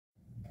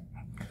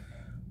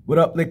What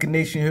up, Liquor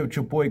Nation? Here with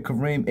your boy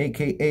Kareem,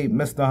 aka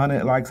Mr.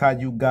 100 Likes. How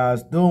you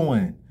guys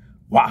doing?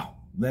 Wow,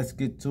 let's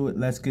get to it.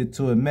 Let's get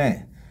to it,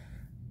 man.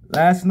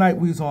 Last night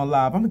we was on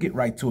live. I'm gonna get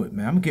right to it,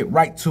 man. I'm gonna get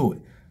right to it.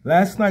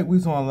 Last night we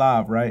was on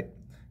live, right?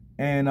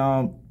 And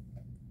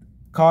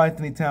Karl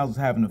Anthony Towns was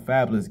having a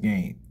fabulous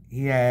game.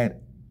 He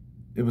had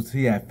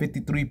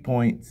 53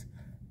 points,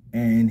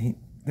 and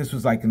this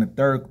was like in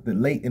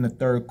late in the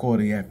third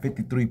quarter. He had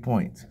 53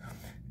 points,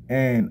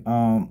 and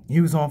he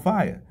was on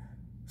fire.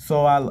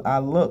 So I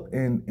looked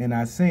and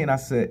I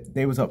said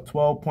they was up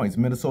 12 points.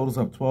 Minnesota's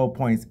up 12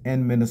 points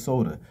in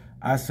Minnesota.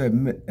 I said,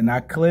 and I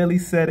clearly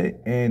said it,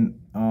 and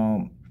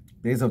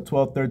they's up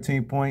 12,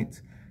 13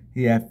 points.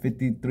 He had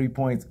 53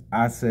 points.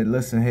 I said,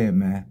 listen here,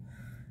 man.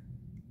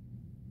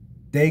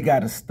 They got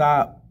to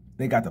stop.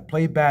 They got to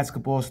play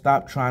basketball.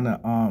 Stop trying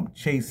to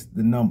chase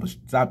the numbers.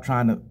 Stop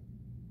trying to,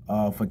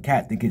 for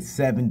Cat to get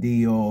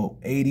 70 or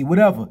 80,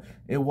 whatever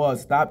it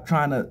was. Stop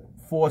trying to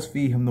force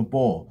feed him the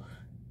ball.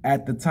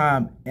 At the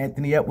time,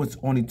 Anthony Edwards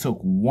only took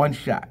one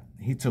shot.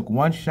 He took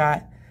one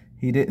shot.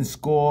 He didn't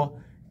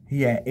score.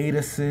 He had 8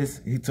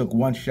 assists. He took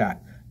one shot.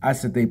 I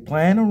said, they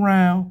playing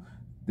around.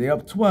 They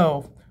up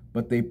 12,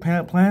 but they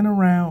playing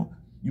around.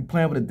 You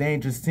playing with a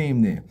dangerous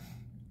team there.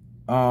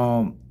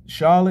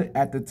 Charlotte,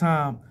 at the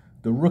time,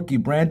 the rookie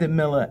Brandon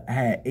Miller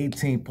had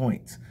 18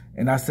 points.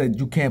 And I said,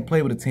 you can't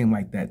play with a team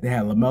like that. They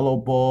had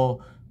LaMelo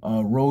Ball,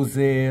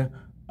 Rozier,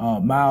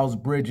 Miles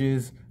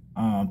Bridges,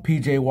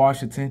 P.J.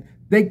 Washington.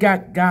 They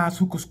got guys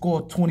who could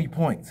score 20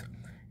 points.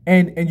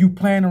 And you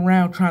playing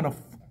around trying to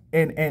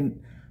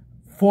and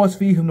force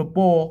feed him the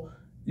ball.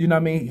 You know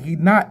what I mean?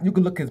 You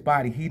can look at his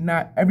body.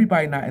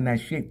 Everybody not in that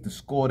shape to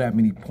score that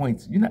many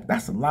points.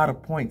 That's a lot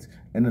of points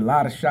and a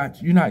lot of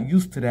shots. You're not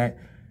used to that.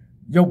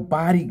 Your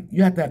body,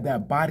 you have to have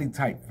that body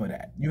type for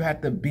that. You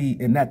have to be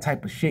in that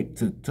type of shape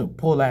to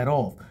pull that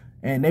off.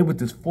 And they were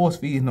just force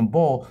feeding the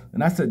ball.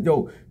 And I said,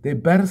 yo, they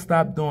better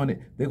stop doing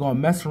it. They're going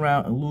to mess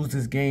around and lose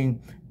this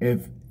game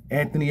if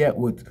Anthony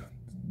Edwards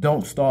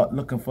don't start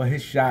looking for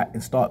his shot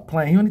and start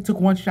playing. He only took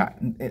one shot.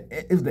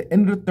 It was the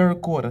end of the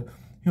third quarter.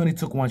 He only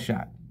took one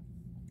shot.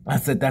 I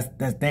said, that's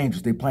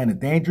dangerous. They're playing a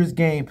dangerous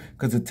game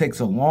because it takes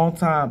a long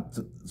time,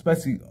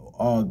 especially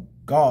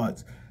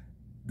guards,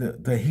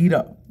 to heat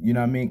up. You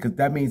know what I mean? Because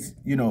that means,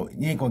 you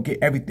ain't going to get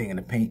everything in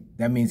the paint.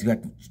 That means you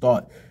got to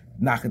start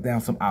knocking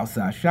down some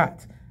outside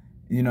shots.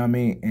 You know what I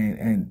mean?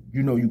 And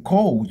you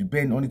cold. You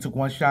only took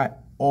one shot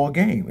all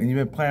game, and you've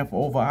been playing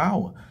for over an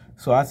hour.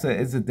 So I said,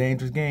 it's a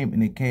dangerous game,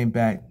 and they came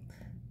back,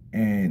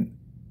 and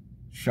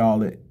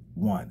Charlotte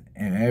won.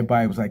 And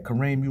everybody was like,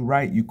 Kareem, you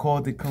right. You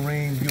called it,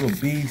 Kareem. You a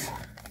beast.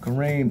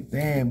 Kareem,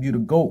 damn, you the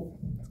GOAT.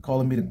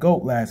 Calling me the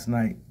GOAT last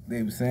night.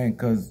 They were saying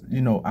because,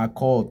 I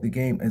called the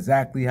game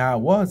exactly how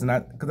it was, and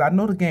because I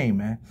know the game,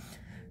 man.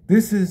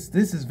 This is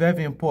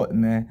very important,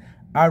 man.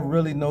 I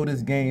really know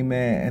this game,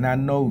 man, and I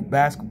know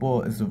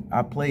basketball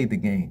I played the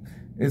game.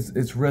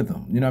 It's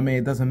rhythm. You know what I mean?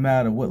 It doesn't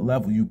matter what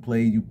level you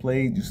played. You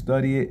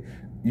study it.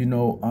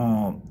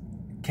 Anthony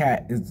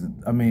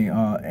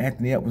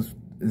Edwards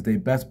is their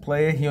best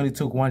player. He only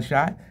took one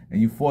shot,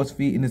 and you force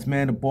feeding this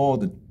man the ball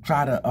to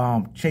try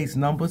to chase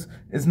numbers.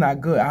 It's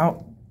not good.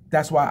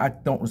 That's why I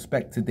don't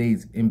respect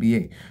today's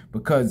NBA,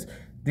 because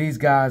these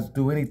guys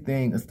do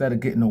anything instead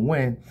of getting a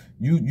win.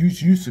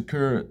 You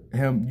secure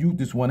him. You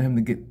just want him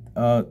to get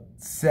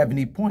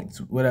 70 points,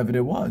 whatever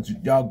it was.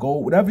 Y'all go,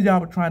 whatever y'all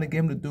were trying to get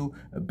him to do.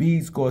 B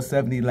scored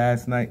 70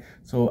 last night,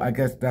 so I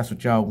guess that's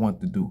what y'all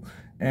want to do.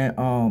 And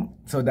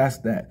so that's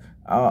that.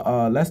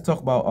 Let's talk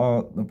about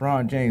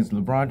LeBron James.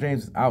 LeBron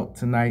James is out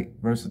tonight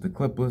versus the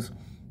Clippers.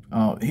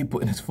 He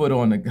putting his foot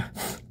on the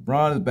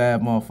Bron is a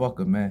bad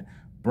motherfucker, man.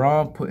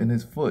 Bron putting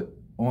his foot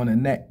on the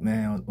neck,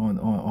 man,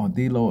 on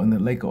D-Lo and the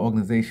Laker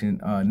organization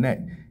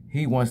neck.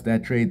 He wants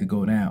that trade to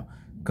go down.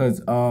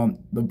 Because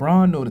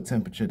LeBron know the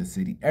temperature of the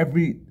city.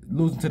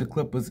 Losing to the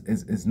Clippers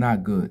is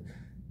not good.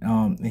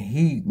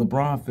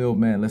 LeBron feel,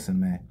 man, listen,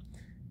 man.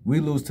 We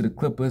lose to the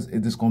Clippers,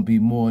 it's just going to be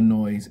more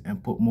noise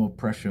and put more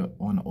pressure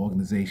on the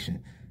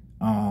organization.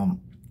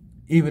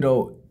 Even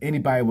though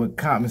anybody with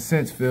common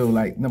sense feel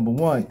like, number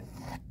one,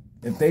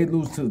 if they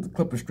lose to the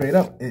Clippers straight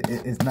up,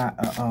 it's not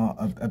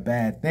a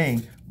bad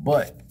thing.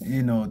 But,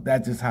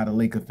 that's just how the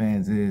Laker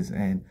fans is.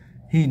 And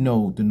he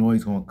know the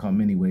noise going to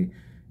come anyway.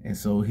 And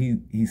so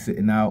he's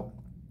sitting out.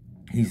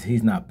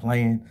 He's not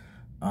playing.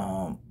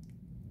 And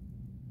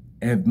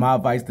my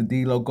advice to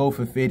D-Lo, go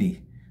for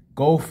 50.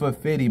 Go for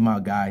 50, my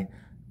guy.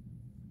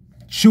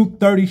 Shoot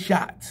 30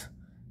 shots.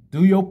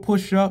 Do your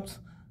push-ups.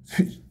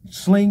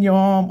 Sling your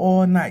arm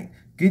all night.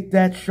 Get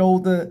that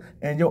shoulder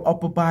and your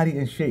upper body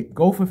in shape.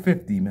 Go for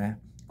 50, man.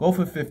 Go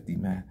for 50,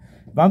 man.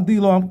 If I'm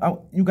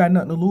D-Lo, you got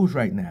nothing to lose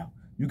right now.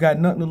 You got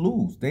nothing to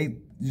lose.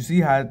 You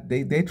see how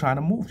they trying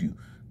to move you.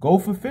 Go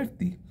for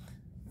 50.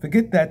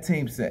 Forget that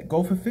team set.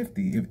 Go for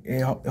 50.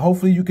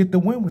 Hopefully you get the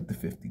win with the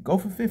 50. Go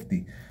for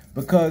 50.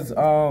 Because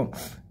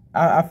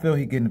I feel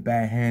he getting a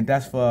bad hand.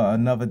 That's for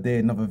another day,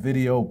 another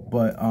video.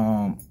 But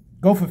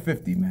go for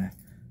 50, man.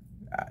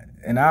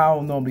 and I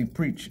don't normally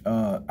preach.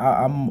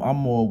 I'm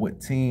more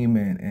with team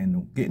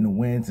and getting the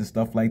wins and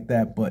stuff like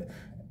that. But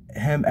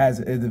him as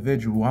an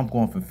individual, I'm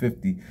going for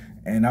 50,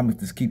 and I'm gonna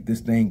just keep this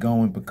thing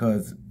going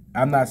because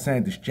I'm not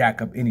saying just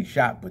jack up any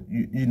shot, but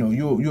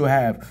you'll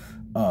have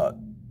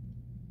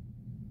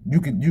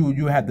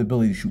you have the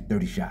ability to shoot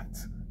 30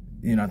 shots.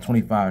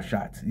 25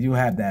 shots. You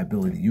have that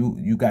ability.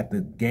 You got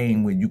the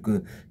game where you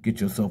could get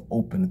yourself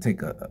open and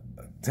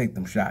take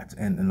them shots.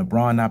 And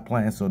LeBron not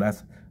playing, so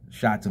that's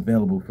shots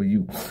available for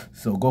you.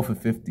 So go for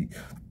 50.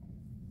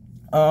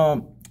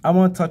 I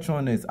want to touch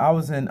on this. I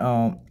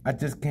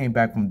just came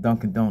back from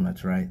Dunkin'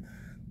 Donuts, right?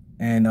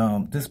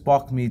 And this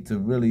sparked me to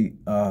really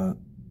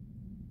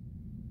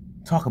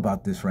talk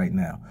about this right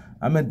now.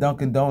 I'm at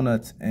Dunkin'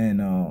 Donuts,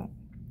 and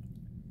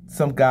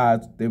some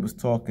guys, they was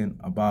talking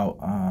about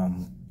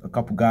a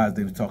couple guys,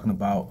 they was talking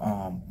about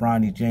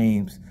Bronny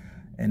James,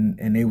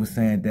 and they were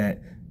saying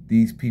that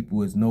these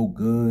people is no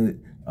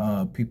good.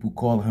 People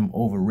call him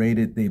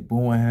overrated. They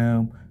booing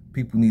him.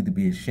 People need to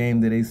be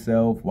ashamed of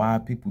themselves. Why are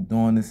people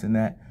doing this and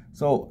that?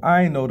 So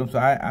I ain't know them, so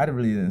I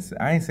really didn't say,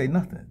 I ain't say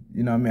nothing.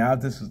 You know what I mean? I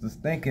just was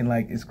just thinking,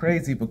 like, it's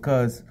crazy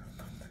because,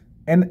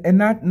 and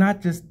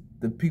not just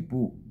the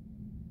people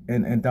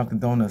in Dunkin'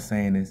 Donuts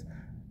saying this.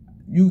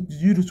 You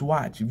just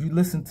watch. If you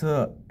listen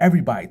to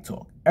everybody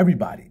talk,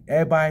 everybody,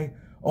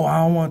 oh, I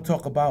don't want to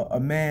talk about a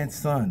man's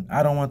son.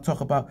 I don't want to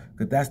talk about,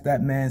 because that's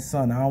that man's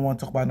son. I don't want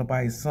to talk about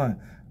nobody's son.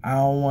 I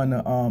don't want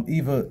to,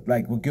 either,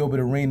 like with Gilbert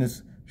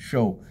Arenas'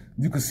 show,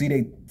 you can see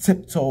they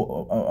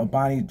tiptoe.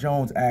 Bonnie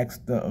Jones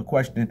asked a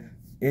question,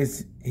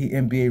 is he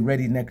NBA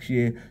ready next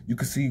year? You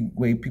can see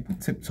where people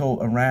tiptoe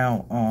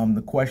around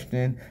the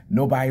question.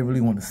 Nobody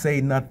really want to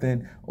say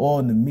nothing. All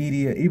in the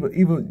media,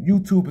 even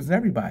YouTubers and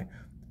everybody.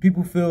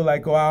 People feel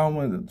like, oh, I don't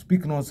want to,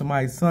 speaking on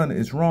somebody's son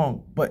is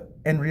wrong. But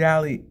in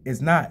reality,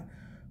 it's not.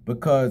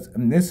 Because,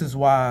 and this is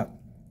why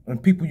when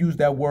people use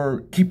that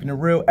word, keeping it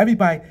real,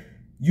 everybody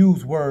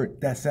use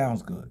word that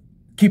sounds good.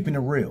 Keeping it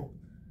real.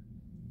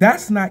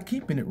 That's not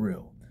keeping it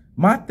real.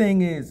 My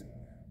thing is,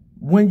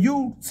 when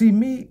you see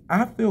me,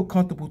 I feel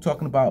comfortable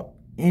talking about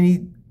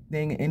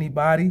anything,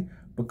 anybody,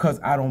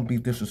 because I don't be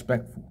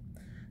disrespectful.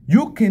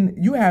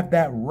 You have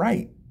that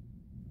right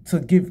to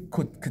give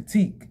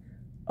critique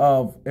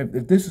of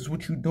if this is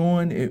what you're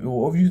doing,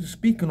 or if you're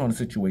speaking on a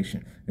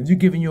situation, if you're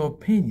giving your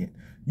opinion,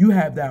 you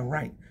have that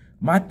right.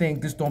 My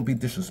thing, just don't be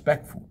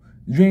disrespectful.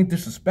 You ain't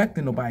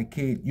disrespecting nobody,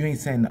 kid. You ain't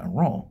saying nothing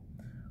wrong.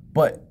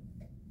 But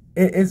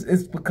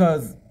it's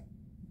because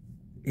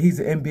he's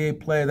an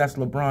NBA player. That's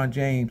LeBron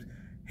James.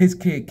 His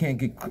kid can't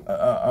get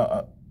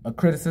a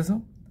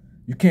criticism.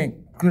 You can't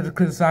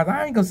criticize.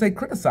 I ain't gonna say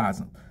criticize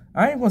him.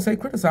 I ain't gonna say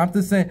criticize. I'm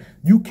just saying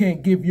you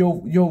can't give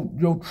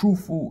your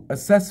truthful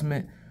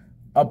assessment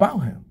about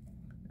him.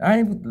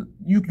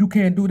 You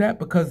can't do that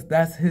because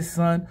that's his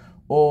son,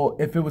 or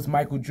if it was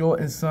Michael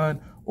Jordan's son,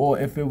 or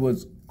if it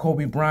was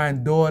Kobe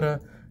Bryant's daughter,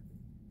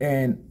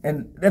 and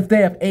if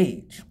they have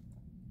age.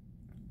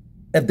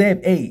 If they have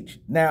age.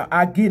 Now,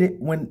 I get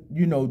it when,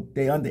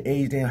 they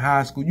underage, they in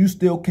high school. You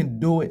still can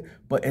do it,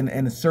 but in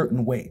a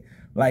certain way.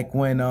 Like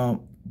when,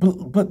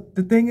 but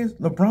the thing is,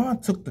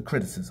 LeBron took the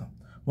criticism.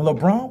 When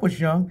LeBron was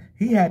young,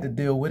 he had to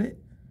deal with it.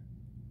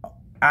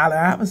 Allen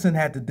Iverson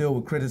had to deal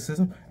with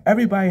criticism.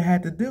 Everybody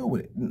had to deal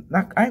with it. I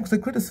ain't gonna say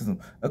criticism,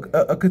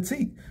 a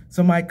critique.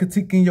 Somebody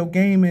critiquing your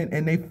game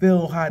and they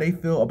feel how they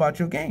feel about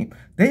your game.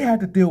 They had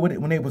to deal with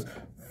it when they was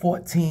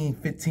 14,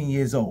 15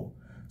 years old.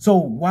 So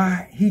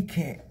why he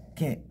can't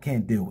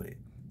deal with it?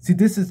 See,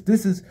 this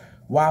is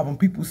why when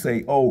people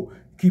say, oh,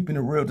 keeping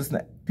it real,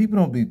 people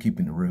don't be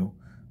keeping it real.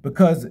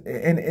 Because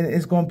and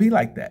it's gonna be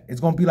like that.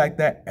 It's gonna be like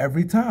that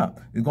every time.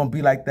 It's gonna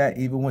be like that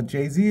even when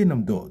Jay-Z and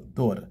them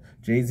daughter.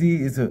 Jay-Z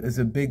is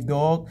a big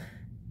dog.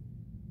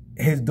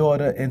 His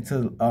daughter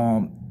into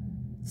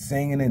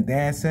singing and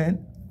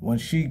dancing. When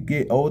she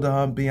get older,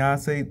 her and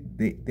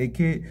Beyonce, they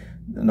kid,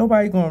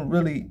 nobody gonna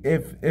really,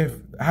 if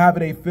however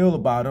they feel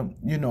about him,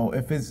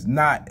 if it's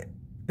not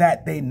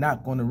that, they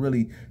not gonna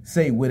really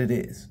say what it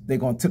is. They're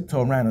gonna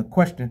tiptoe around a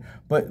question.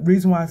 But the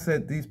reason why I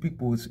said these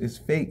people is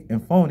fake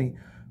and phony,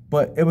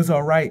 but it was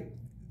all right.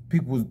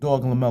 People was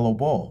dogging LaMelo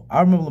Ball.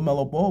 I remember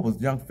LaMelo Ball was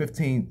young,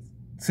 15,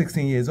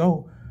 16 years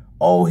old.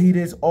 Oh, he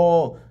this,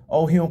 oh,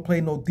 he don't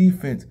play no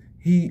defense.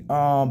 He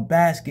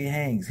basket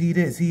hangs. He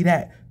this, he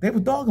that. They were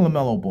dogging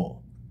LaMelo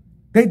Ball.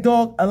 They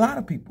dog a lot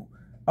of people.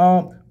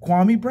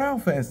 Kwame Brown,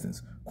 for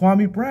instance.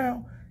 Kwame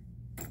Brown,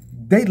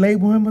 they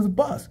label him as a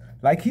bust.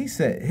 Like he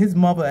said, his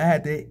mother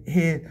had to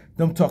hear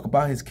them talk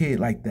about his kid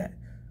like that.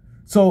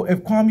 So if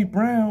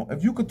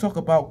you could talk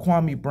about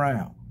Kwame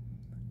Brown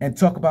and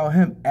talk about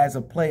him as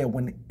a player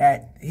when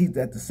he's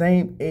at the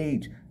same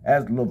age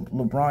as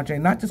LeBron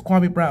James, not just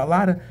Kwame Brown, a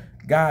lot of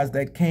guys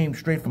that came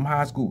straight from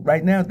high school.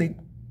 Right now,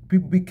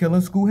 people be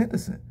killing Scoot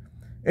Henderson.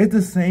 It's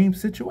the same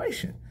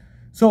situation.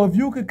 So if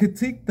you could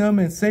critique them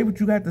and say what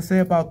you got to say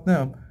about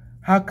them,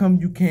 how come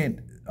you can't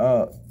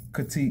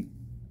critique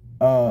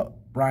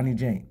Bronny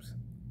James?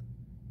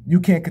 You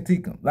can't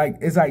critique him. Like,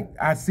 it's like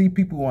I see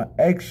people on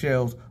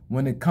eggshells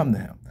when it come to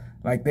him.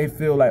 Like they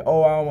feel like,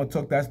 oh, I don't want to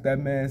talk, that's that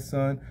man's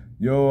son.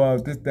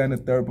 This, that, and the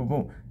third, boom,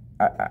 boom.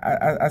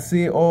 I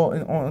see it all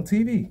on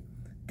TV.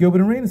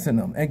 Gilbert Arenas in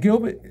them. And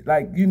Gilbert,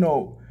 like,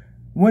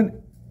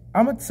 when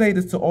I'm going to say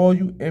this to all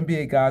you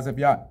NBA guys, if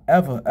y'all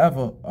ever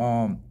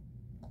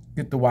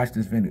get to watch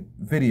this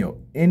video,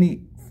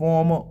 any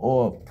former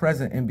or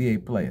present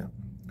NBA player,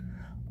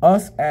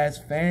 us as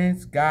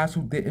fans, guys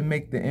who didn't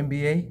make the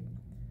NBA,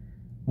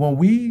 when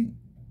we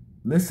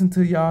listen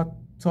to y'all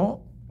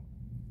talk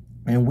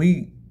and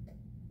we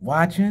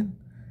watching,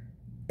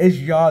 it's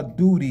y'all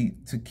duty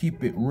to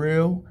keep it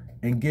real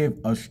and give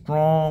a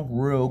strong,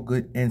 real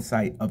good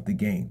insight of the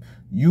game.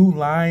 You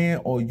lying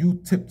or you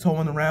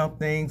tiptoeing around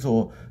things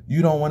or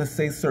you don't want to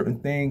say certain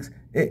things,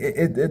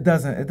 it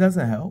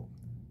doesn't help.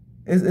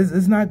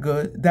 It's not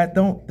good. That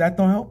don't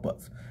help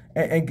us.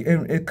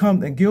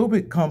 And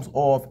Gilbert comes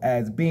off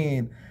as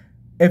being,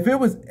 if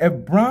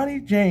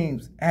Bronny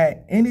James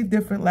had any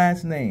different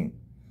last name,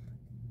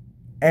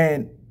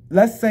 and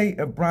let's say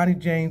if Bronny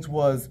James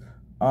was,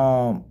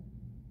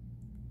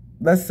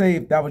 let's say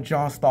if that was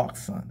John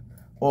Stark's son,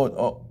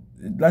 or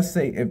let's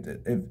say if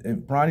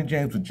Bronny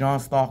James was John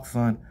Stark's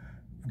son,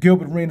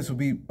 Gilbert Arenas would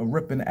be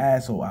ripping the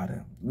asshole out of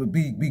him, would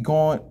be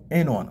going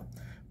in on him.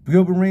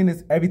 Gilbert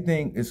Arenas,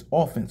 everything is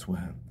offense with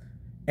him.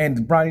 And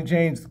Bronny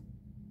James,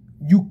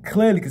 you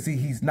clearly can see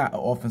he's not an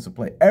offensive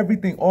player.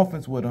 Everything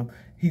offense with him.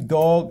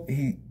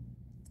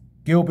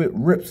 Gilbert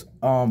rips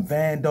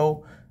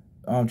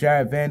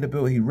Jared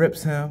Vanderbilt, he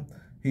rips him.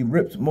 He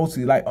rips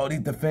mostly like, these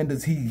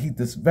defenders,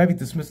 he's very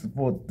dismissive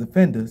for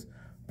defenders.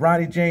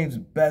 Bronny James,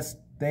 best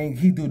thing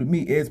he do to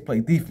me is play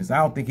defense. I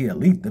don't think he's an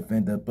elite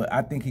defender, but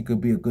I think he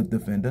could be a good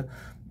defender.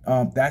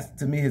 That's,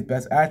 to me, his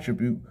best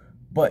attribute.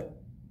 But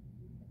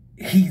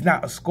he's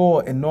not a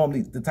scorer and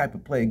normally the type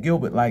of player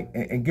Gilbert like.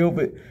 And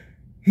Gilbert,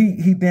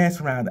 he dance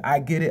around. I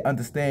get it,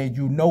 understand,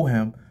 you know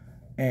him,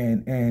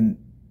 and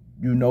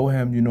you know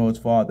him, you know his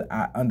father.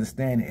 I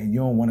understand it, and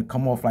you don't want to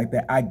come off like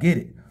that. I get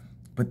it.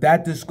 But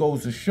that just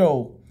goes to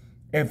show,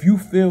 if you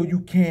feel you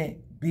can't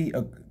be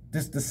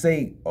just to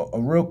say a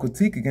real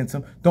critique against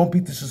him, don't be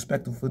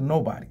disrespectful for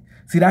nobody.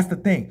 See, that's the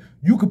thing.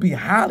 You could be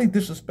highly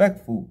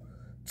disrespectful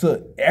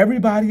to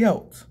everybody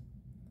else,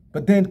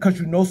 but then because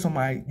you know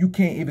somebody, you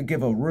can't even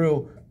give a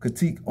real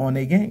critique on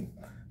their game.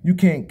 You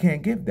can't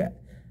give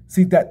that.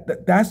 See,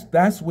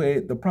 that's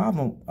where the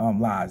problem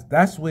lies.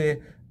 That's where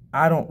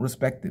I don't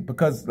respect it,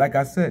 because, like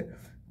I said,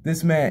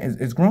 this man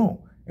is grown.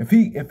 If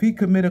he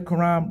commit a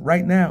crime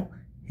right now,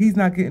 he's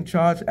not getting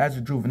charged as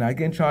a juvenile, he's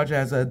getting charged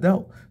as an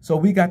adult. So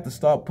we got to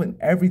start putting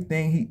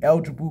everything he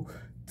eligible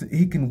to,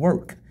 he can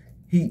work.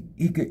 He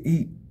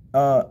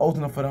old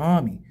enough for the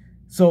army.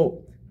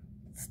 So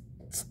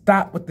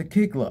stop with the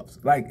kid gloves.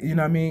 Like, you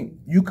know what I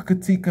mean? You could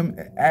critique him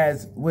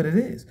as what it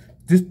is.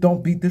 Just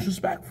don't be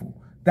disrespectful.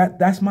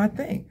 That's my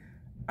thing.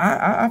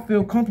 I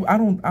feel comfortable.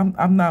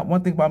 I'm not,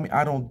 one thing about me,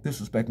 I don't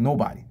disrespect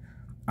nobody.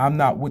 I'm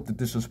not with the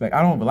disrespect.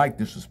 I don't even like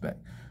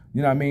disrespect.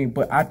 You know what I mean?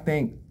 But I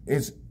think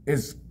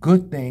it's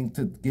good thing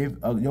to give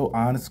your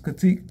honest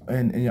critique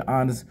and your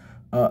honest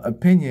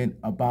opinion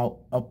about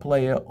a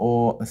player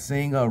or a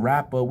singer, a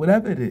rapper,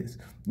 whatever it is.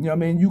 You know what I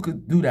mean? You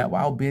could do that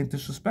while being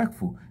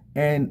disrespectful.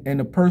 And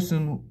the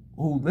person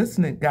who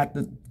listening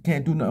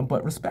can't do nothing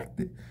but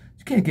respect it.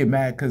 You can't get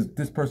mad because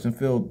this person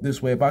feels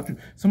this way about you.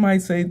 Somebody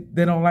say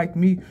they don't like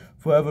me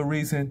for whatever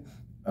reason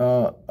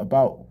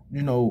about,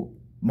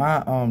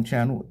 my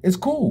channel. It's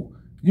cool.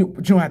 But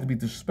you don't have to be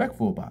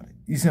disrespectful about it.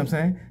 You see what I'm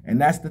saying? And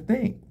that's the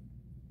thing.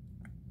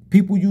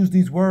 People use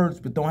these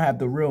words but don't have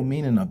the real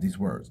meaning of these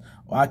words.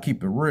 Well, I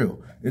keep it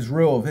real. It's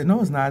real.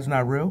 No, it's not. It's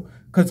not real.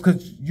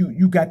 Because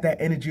you got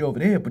that energy over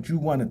there, but you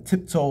want to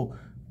tiptoe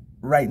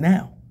right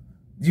now.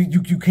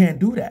 You can't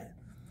do that.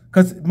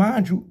 Because,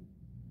 mind you,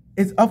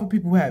 it's other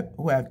people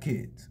who have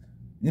kids.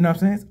 You know what I'm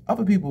saying? It's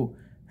other people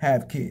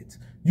have kids.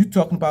 You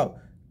talking about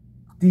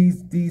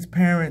these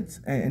parents,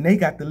 and they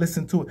got to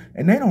listen to it,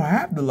 and they don't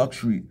have the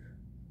luxury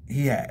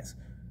he has.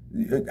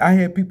 I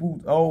hear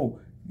people,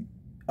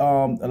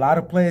 a lot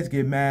of players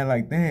get mad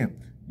like, damn,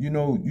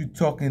 you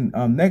talking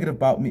negative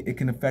about me, it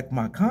can affect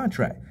my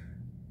contract.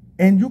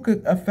 And you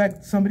could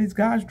affect some of these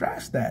guys'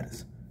 draft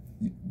status.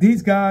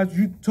 These guys,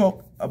 you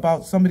talk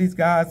about some of these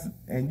guys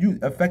and you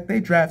affect their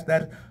draft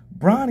status.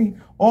 Bronny,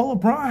 all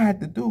LeBron had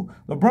to do,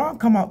 LeBron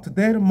come out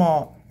today,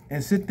 tomorrow,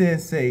 and sit there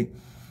and say,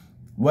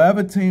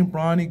 whatever team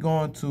Bronny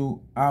going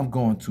to, I'm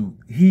going to.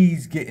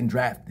 He's getting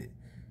drafted.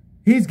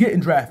 He's getting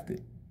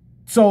drafted.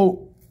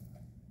 So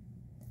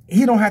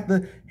he don't have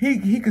to,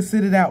 he could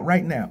sit it out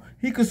right now.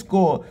 He can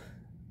score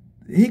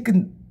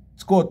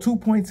 2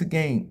 points a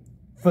game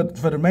for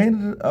the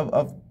remainder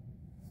of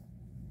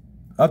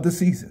the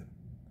season.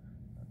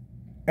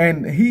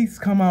 And he's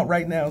come out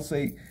right now and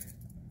say,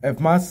 if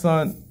my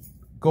son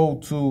go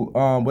to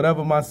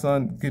whatever my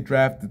son get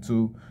drafted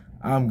to,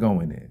 I'm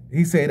going there.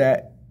 He say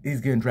that he's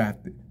getting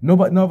drafted.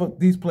 Nobody,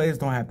 these players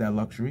don't have that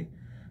luxury.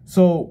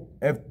 So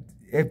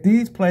if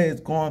these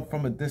players gone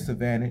from a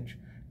disadvantage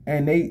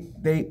and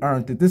they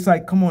earned it, this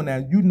like, come on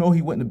now,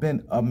 he wouldn't have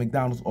been a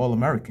McDonald's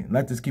All-American.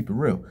 Let's just keep it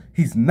real.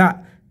 He's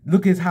not.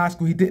 Look at his high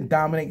school. He didn't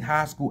dominate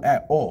high school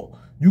at all.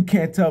 You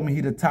can't tell me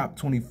he the top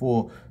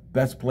 24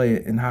 best player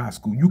in high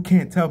school. You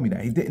can't tell me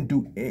that. He didn't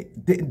do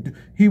it.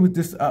 He was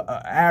just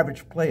a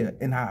average player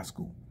in high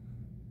school.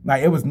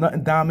 Like, it was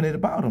nothing dominant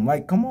about him.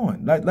 Like, come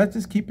on. Like, let's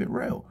just keep it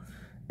real.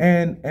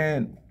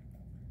 And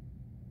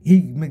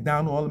he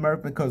McDonald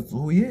All-American because of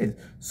who he is.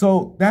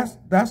 So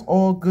that's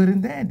all good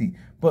and dandy.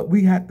 But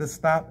we have to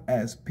stop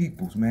as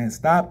peoples, man.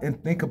 Stop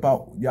and think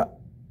about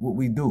what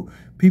we do.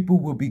 People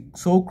will be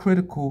so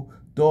critical,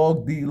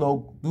 dog,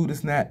 D-Lo, do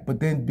this and that, but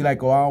then be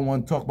like, oh, I don't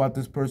want to talk about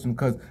this person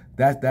because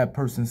that's that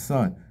person's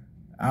son.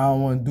 I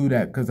don't want to do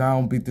that because I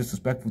don't be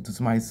disrespectful to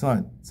somebody's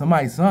son.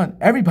 Somebody's son.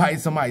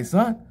 Everybody's somebody's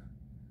son.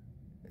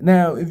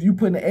 Now, if you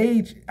put in the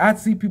age, I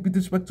see people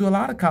disrespect to a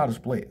lot of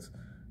college players.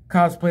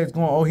 College players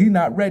going, oh, he's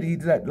not ready.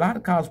 A lot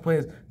of college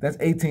players that's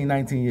 18,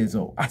 19 years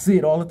old. I see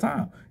it all the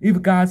time.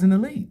 Even guys in the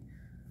league.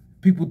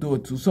 People do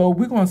it too. So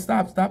we're going to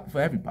stop it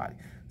for everybody.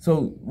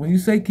 So when you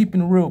say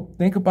keeping it real,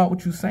 think about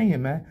what you're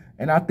saying, man.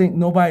 And I think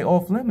nobody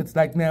off limits.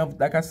 Like now,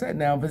 like I said,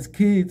 now if it's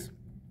kids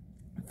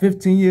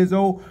 15 years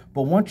old,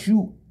 but once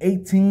you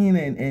 18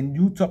 and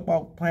you talk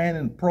about playing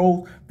in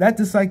pros,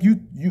 that's just like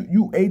you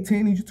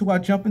 18 and you talk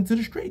about jumping to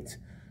the streets.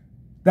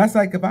 That's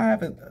like if I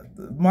have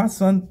my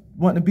son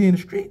wanting to be in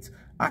the streets,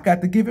 I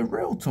got to give it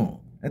real to him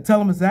and tell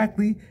him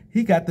exactly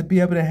he got to be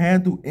able to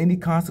handle any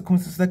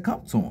consequences that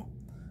come to him.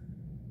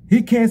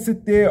 He can't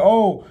sit there,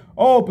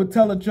 but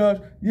tell a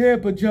judge, yeah,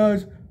 but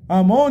judge,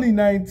 I'm only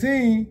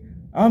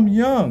 19, I'm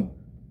young,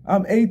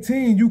 I'm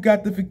 18, you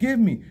got to forgive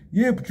me.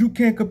 Yeah, but you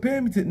can't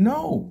compare me to,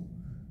 no.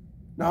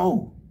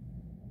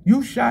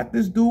 You shot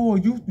this dude or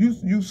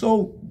you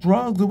sold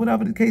drugs or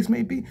whatever the case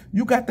may be,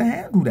 you got to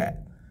handle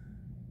that.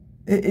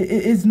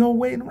 It's no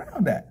way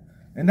around that.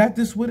 And that's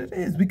just what it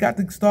is. We got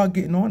to start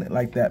getting on it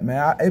like that,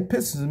 man. It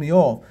pisses me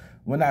off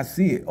when I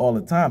see it all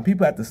the time.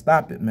 People have to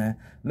stop it, man.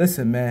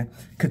 Listen, man.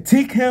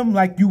 Critique him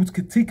like you was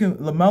critiquing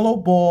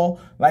LaMelo Ball,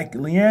 like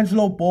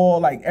LiAngelo Ball,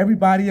 like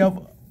everybody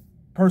else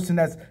person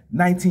that's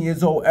 19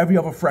 years old, every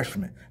other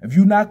freshman. If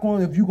you're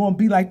going to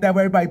be like that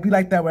with everybody, be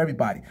like that with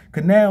everybody.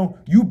 Because now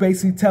you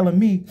basically telling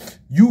me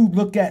you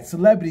look at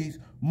celebrities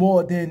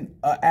more than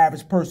an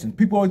average person.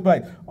 People always be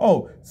like,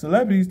 oh,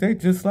 celebrities, they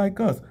just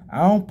like us. I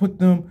don't put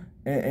them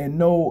in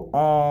no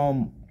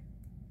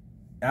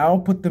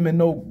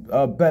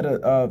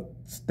better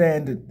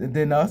standard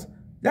than us.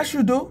 Yes,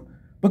 you do.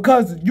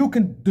 Because you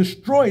can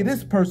destroy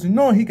this person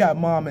knowing he got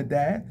mom and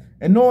dad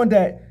and knowing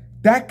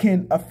that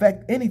can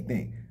affect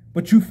anything.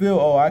 But you feel,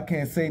 oh, I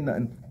can't say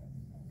nothing.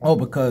 Oh,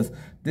 because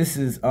this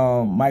is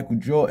Michael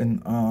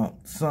Jordan's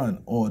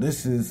son, or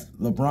this is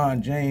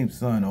LeBron James'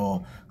 son,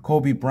 or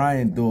Kobe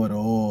Bryant's daughter,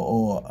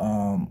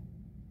 or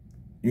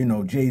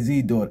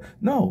Jay-Z's daughter.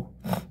 No,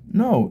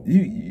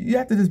 you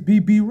have to just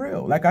be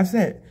real. Like I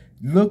said,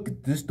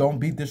 look, just don't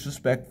be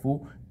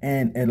disrespectful.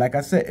 And like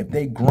I said, if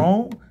they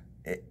grown,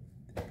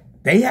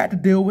 they had to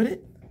deal with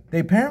it.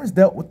 Their parents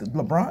dealt with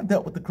LeBron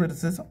dealt with the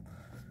criticism.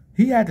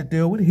 He had to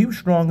deal with it. He was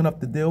strong enough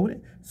to deal with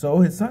it. So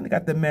his son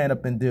got to man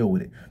up and deal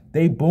with it.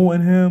 They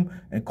booing him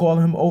and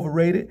calling him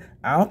overrated.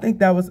 I don't think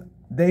that was,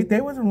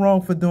 they wasn't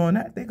wrong for doing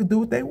that. They could do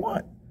what they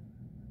want.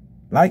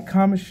 Like,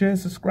 comment, share,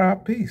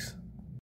 subscribe. Peace.